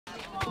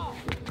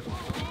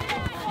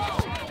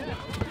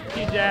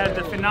Jass,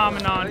 the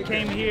phenomenon,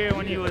 came here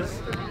when he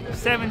was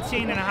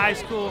 17 in high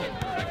school.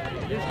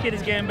 This kid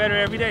is getting better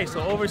every day.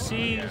 So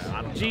overseas,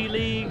 G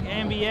League,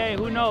 NBA,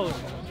 who knows?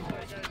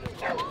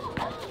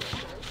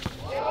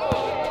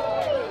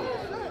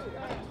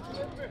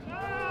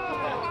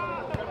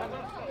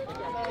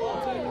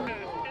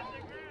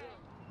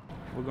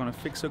 We're gonna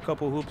fix a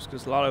couple hoops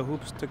because a lot of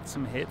hoops took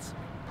some hits.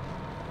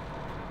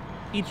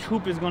 Each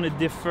hoop is gonna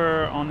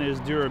differ on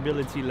its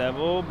durability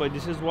level, but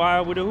this is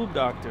why we're the hoop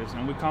doctors.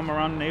 And we come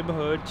around the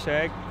neighborhood,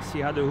 check, see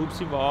how the hoops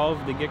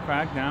evolve, they get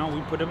cracked down, we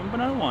put them in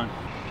another one.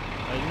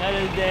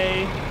 Another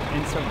day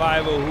in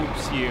survival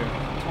hoops here.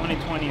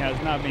 2020 has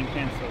not been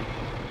canceled.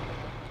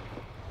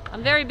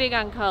 I'm very big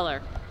on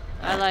color.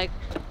 I like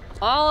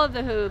all of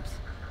the hoops.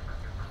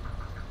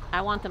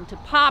 I want them to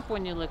pop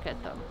when you look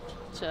at them.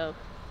 So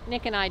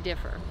Nick and I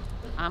differ.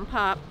 I'm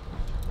pop.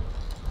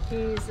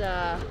 His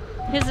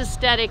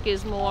aesthetic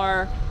is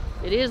more,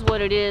 it is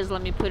what it is,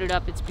 let me put it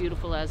up, it's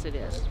beautiful as it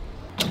is.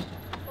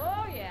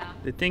 Oh yeah.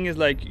 The thing is,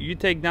 like, you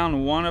take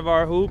down one of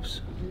our hoops,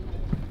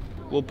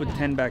 we'll put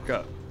 10 back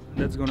up.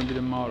 That's gonna be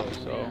the motto,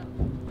 so. Yeah.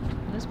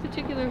 This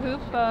particular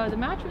hoop, the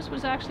mattress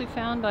was actually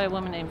found by a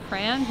woman named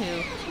Fran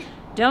who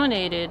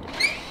donated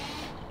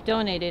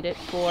it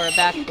for a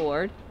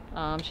backboard.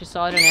 She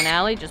saw it in an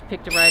alley, just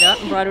picked it right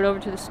up and brought it over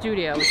to the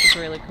studio, which is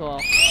really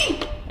cool.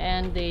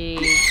 And the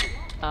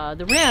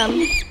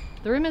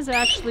rim is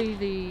actually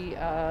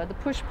the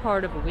push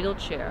part of a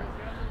wheelchair.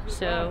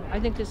 So I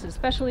think this is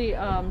especially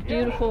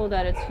beautiful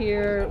that it's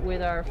here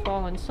with our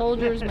fallen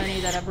soldiers,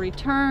 many that have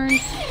returned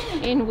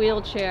in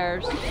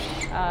wheelchairs.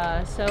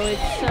 So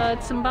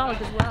it's symbolic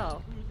as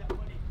well.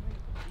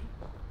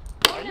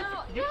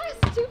 Yes,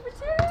 2 for 2.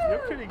 You're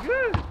pretty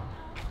good.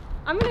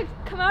 I'm gonna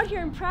come out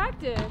here and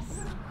practice.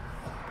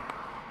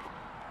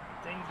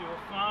 Things you will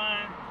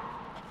find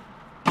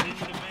in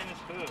the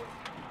Venice hood.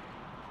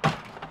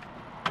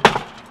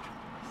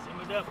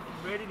 Simmered up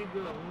and ready to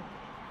go.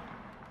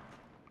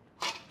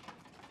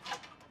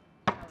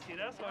 See,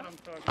 that's what I'm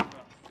talking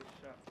about. Good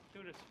shot.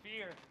 Through the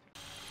sphere.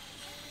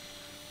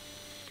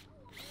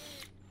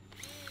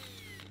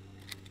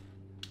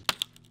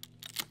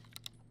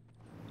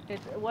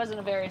 It wasn't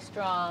a very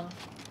strong,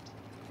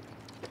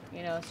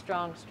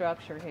 strong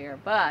structure here,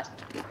 but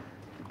the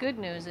good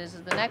news is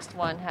the next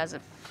one has a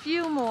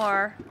few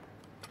more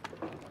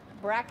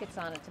brackets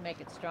on it to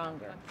make it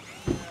stronger.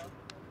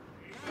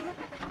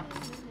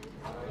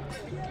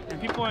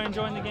 And people are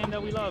enjoying the game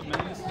that we love,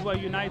 man. This is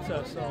what unites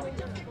us. So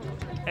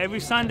every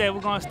Sunday we're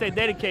gonna stay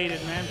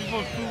dedicated, man.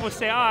 People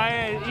say, oh,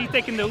 hey, he's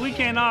taking the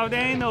weekend off.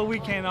 There ain't no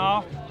weekend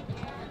off.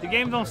 The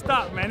game don't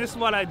stop, man. This is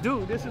what I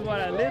do. This is what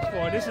I live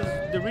for. This is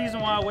the reason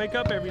why I wake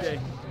up every day.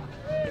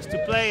 It's to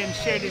play and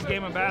share this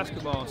game of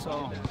basketball.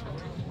 So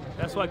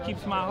that's what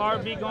keeps my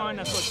heartbeat going.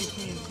 That's what keeps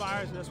me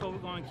inspired. So that's what we're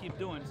going to keep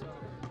doing.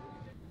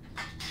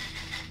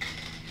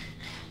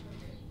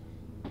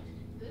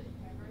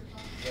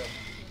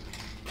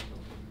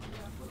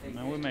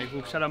 Man, we make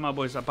hoops. Shout out my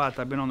boy Zapata.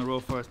 I've been on the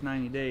road for us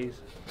 90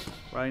 days.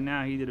 Right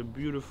now, he did a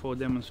beautiful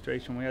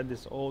demonstration. We had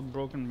this old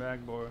broken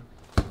backboard.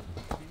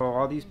 So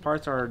all these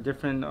parts are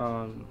different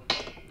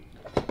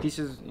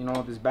pieces.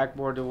 This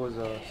backboard, it was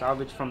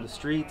salvaged from the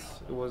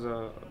streets. It was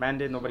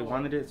abandoned. Nobody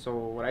wanted it. So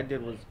what I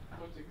did was,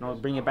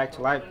 bring it back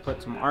to life,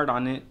 put some art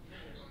on it.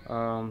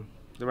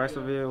 The rest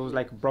of it was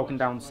like a broken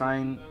down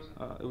sign.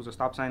 It was a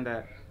stop sign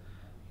that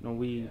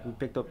we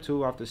picked up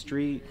 2 off the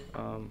street.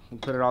 We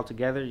put it all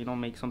together.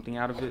 Make something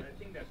out of it.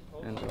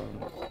 And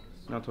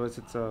to us,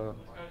 it's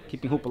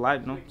keeping hoop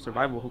alive.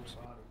 Survival hoops.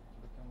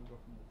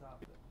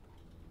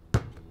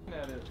 Come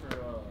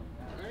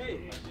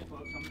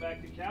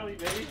back to Cali,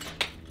 baby.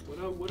 What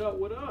up, what up,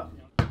 what up?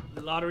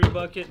 The lottery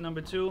bucket, number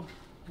 2,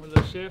 with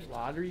a shift.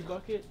 Lottery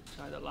bucket?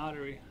 Try the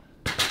lottery.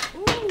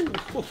 Ooh.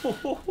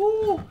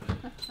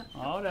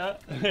 All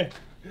that.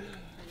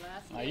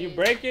 You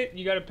break it,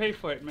 you gotta pay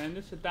for it, man.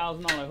 This is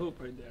 $1,000 hoop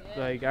right there.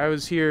 Like, I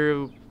was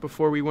here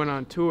before we went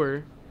on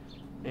tour,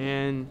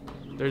 and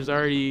there's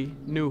already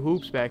new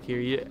hoops back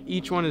here.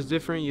 Each one is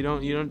different. You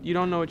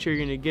don't know what you're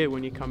gonna get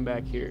when you come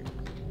back here.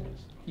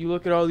 You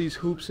look at all these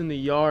hoops in the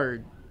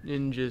yard,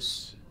 and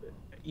just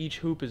each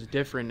hoop is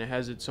different. It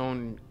has its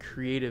own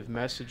creative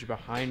message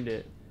behind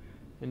it,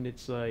 and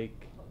it's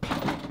like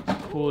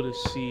cool to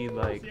see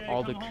like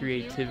all the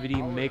creativity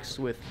mixed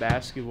with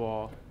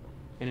basketball,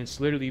 and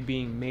it's literally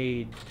being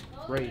made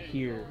right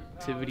here.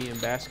 Creativity and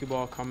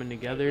basketball coming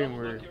together, and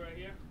we're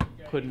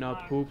putting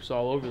up hoops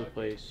all over the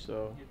place.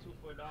 So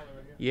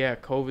yeah,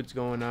 COVID's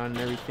going on and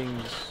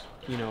everything's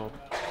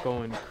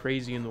going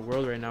crazy in the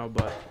world right now,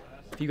 but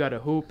if you got a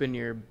hoop in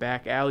your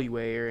back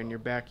alleyway or in your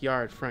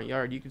backyard, front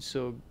yard, you can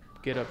still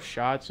get up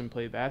shots and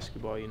play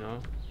basketball,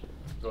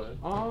 Go ahead.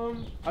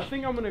 I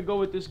think I'm gonna go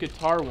with this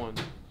guitar one.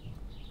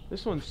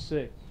 This one's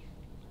sick.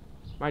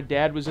 My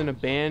dad was in a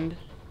band,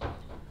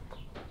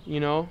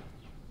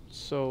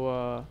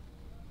 so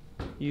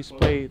he used to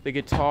play the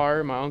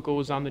guitar. My uncle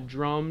was on the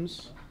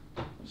drums.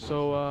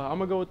 So I'm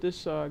gonna go with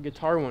this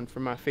guitar one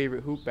for my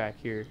favorite hoop back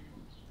here.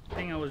 I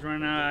think I was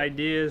running out of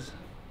ideas.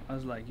 I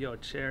was like, yo,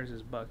 chairs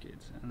is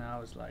buckets. And I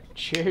was like,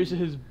 chairs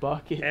is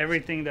buckets.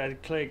 everything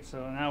that clicked.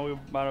 So now we're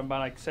about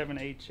like 7 or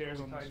 8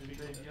 chairs on the street.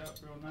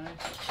 Real nice.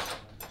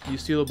 You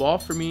steal the ball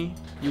for me,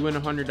 you win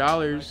 $100.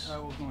 I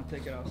was gonna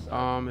take it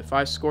outside. If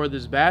I score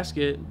this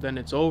basket, then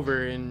it's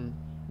over, and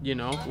you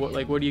know what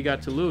do you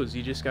got to lose?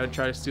 You just got to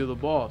try to steal the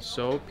ball.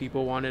 So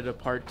people wanted a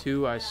part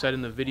 2. I said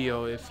in the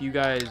video, if you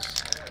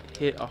guys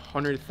hit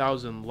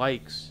 100,000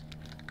 likes,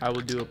 I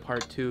will do a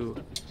part 2,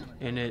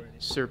 and it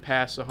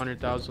surpassed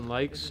 100,000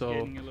 likes.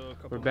 So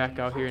we're back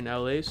out here in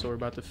LA, so we're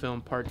about to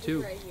film part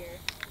 2.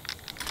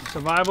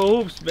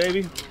 Survival hoops,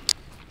 baby.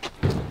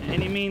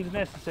 Any means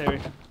necessary.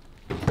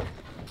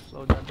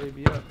 Slow that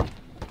baby up.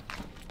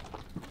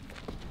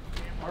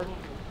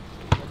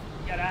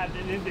 You gotta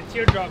have the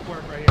teardrop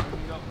work right here.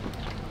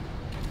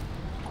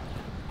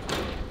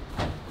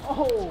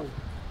 Oh,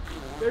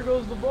 there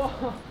goes the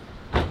ball.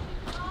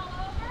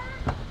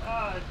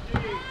 Oh,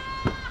 geez.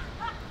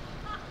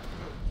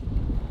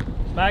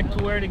 Back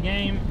to where the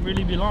game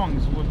really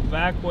belongs. We're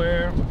back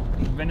where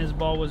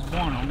Veniceball was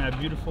born, on that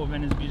beautiful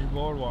Venice Beach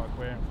boardwalk,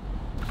 where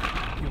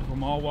people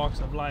from all walks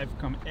of life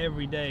come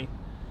every day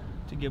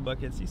to get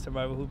buckets. See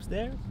survival hoops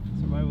there,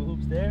 survival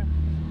hoops there.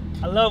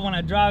 I love when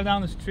I drive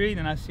down the street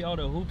and I see all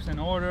the hoops in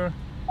order.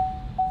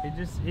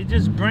 It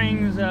just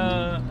brings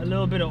a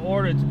little bit of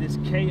order to this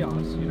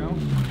chaos, you know.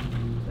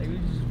 Like we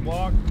just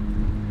walk.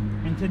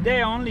 And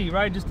today only,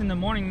 right, just in the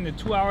morning, in the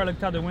 2 hour I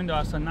looked out the window,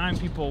 I saw 9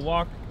 people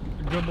walk,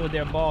 dribble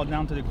their ball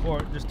down to the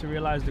court just to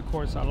realize the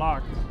courts are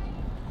locked,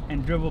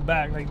 and dribble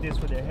back like this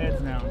with their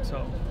heads down. So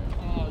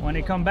when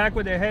they come back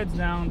with their heads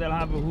down, they'll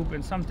have a hoop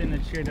and something to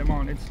cheer them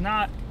on. It's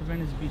not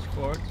Venice Beach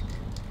courts,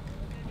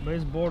 but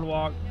it's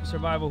boardwalk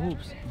survival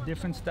hoops.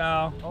 Different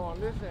style,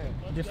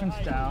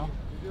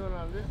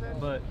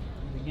 but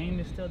the game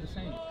is still the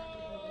same.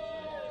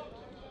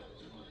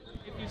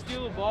 If you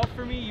steal a ball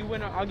for me, you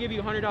win. I'll give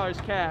you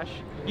 $100 cash.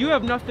 You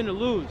have nothing to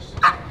lose.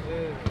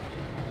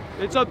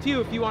 It's up to you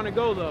if you want to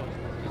go though.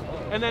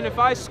 And then if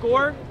I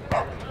score,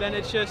 then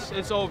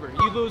it's over.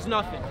 You lose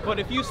nothing. But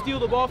if you steal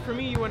the ball for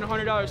me, you win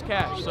 $100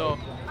 cash. So.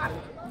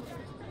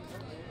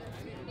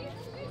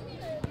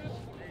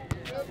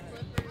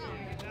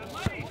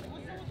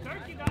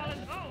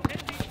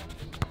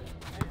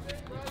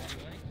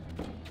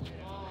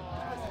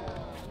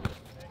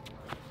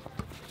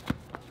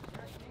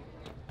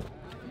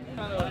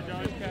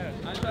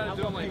 I try to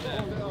do them like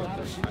that.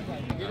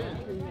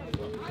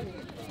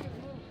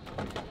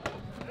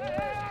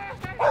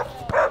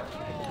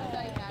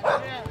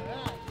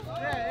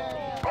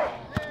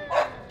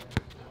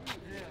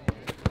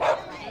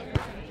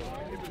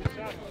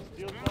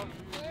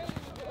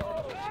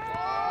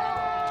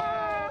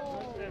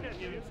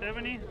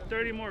 70,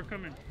 30 more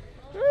coming.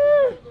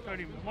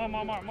 30 more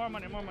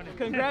money.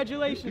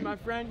 Congratulations, my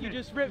friend. You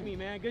just ripped me,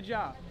 man. Good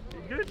job.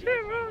 Good job,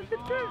 bro. Good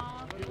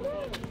job.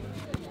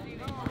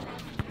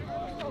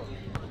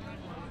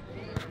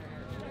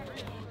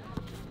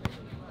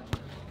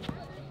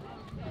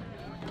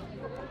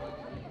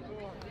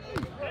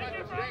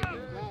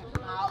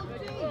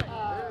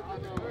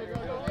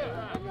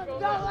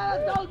 Don't let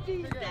us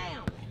OGs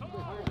down.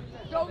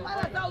 Don't let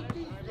us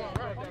OGs down.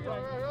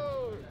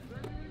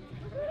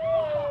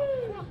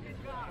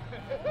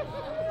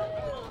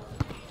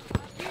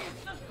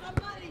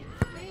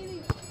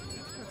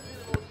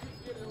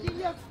 Give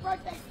your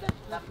birthday sister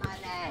some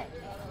money.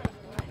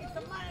 Get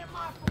some money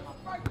tomorrow for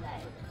my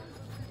birthday.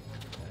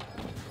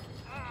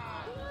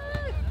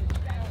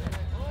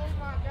 Oh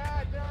my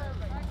God,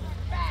 Jeremy.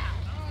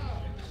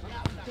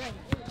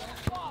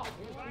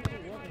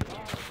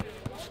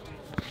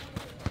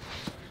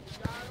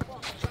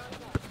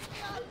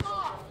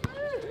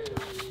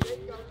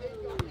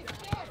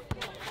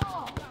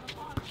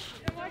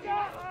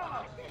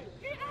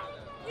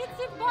 It's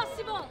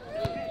impossible.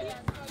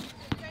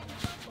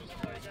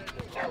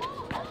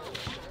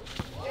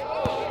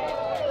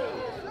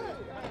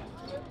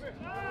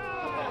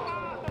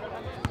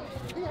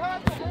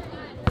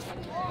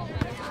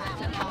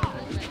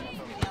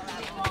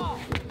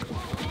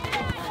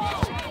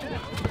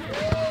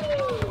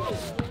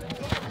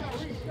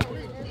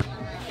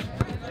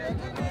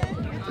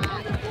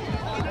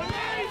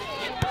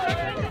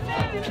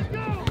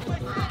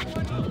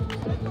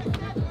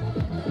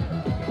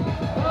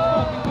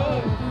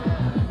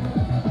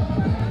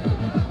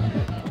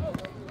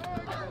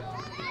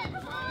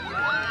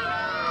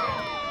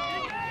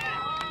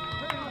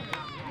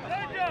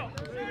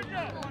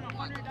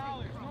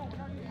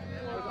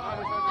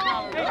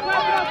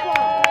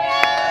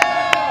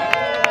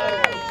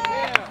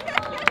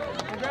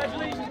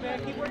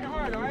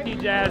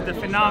 Jazz, the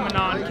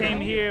phenomenon,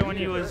 came here when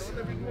he was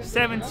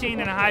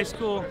 17 in high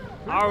school.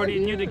 I already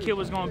knew the kid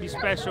was going to be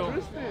special.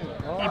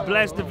 He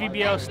blessed the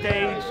VBL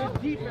stage.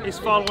 His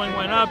following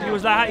went up. He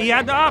was like, he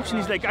had the option.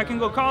 He's like, I can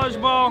go college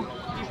ball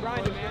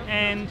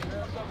and,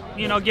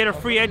 you know, get a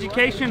free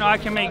education, or I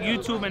can make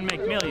YouTube and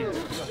make millions.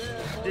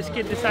 This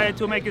kid decided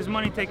to make his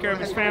money, take care of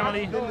his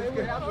family,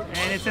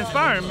 and it's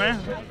inspiring,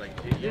 man.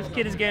 This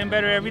kid is getting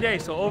better every day.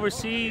 So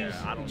overseas,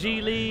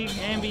 G League,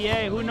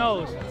 NBA, who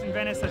knows? In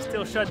Venice, are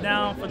still shut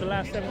down for the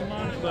last 7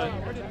 months, but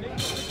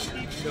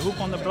the hoop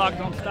on the block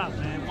don't stop,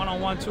 man.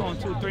 1-on-1,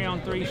 2-on-2,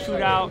 3-on-3,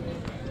 shootout,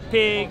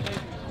 pig.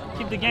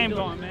 Keep the game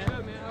going,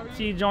 man.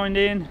 T joined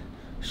in,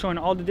 showing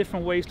all the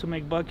different ways to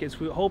make buckets.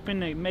 We're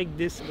hoping to make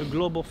this a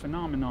global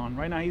phenomenon.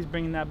 Right now, he's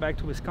bringing that back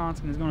to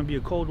Wisconsin. It's going to be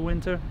a cold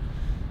winter.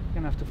 We're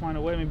going to have to find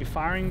a way, maybe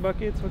firing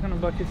buckets. What kind of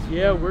buckets?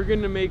 Yeah, we're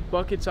going to make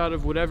buckets out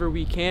of whatever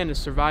we can to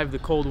survive the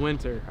cold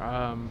winter.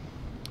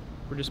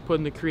 We're just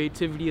putting the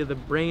creativity of the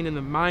brain and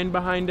the mind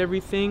behind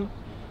everything,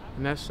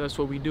 and that's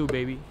what we do,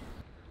 baby.